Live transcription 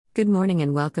Good morning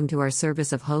and welcome to our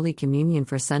service of Holy Communion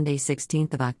for Sunday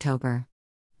 16th of October.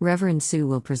 Reverend Sue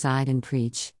will preside and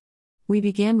preach. We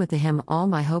began with the hymn All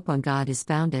My Hope on God is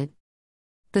Founded.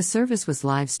 The service was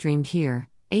live streamed here,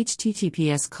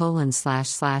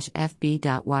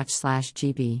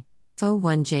 https://fb.watch/gb,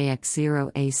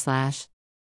 fo1jx0a/.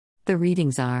 The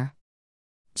readings are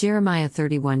Jeremiah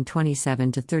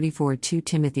 31:27-34, 2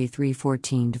 Timothy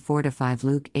 3:14 4-5,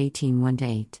 Luke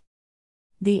 18:1-8.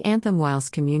 The anthem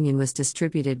whilst communion was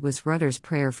distributed was Rudder's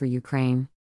prayer for Ukraine.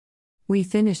 We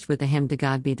finished with the hymn To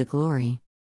God Be the Glory.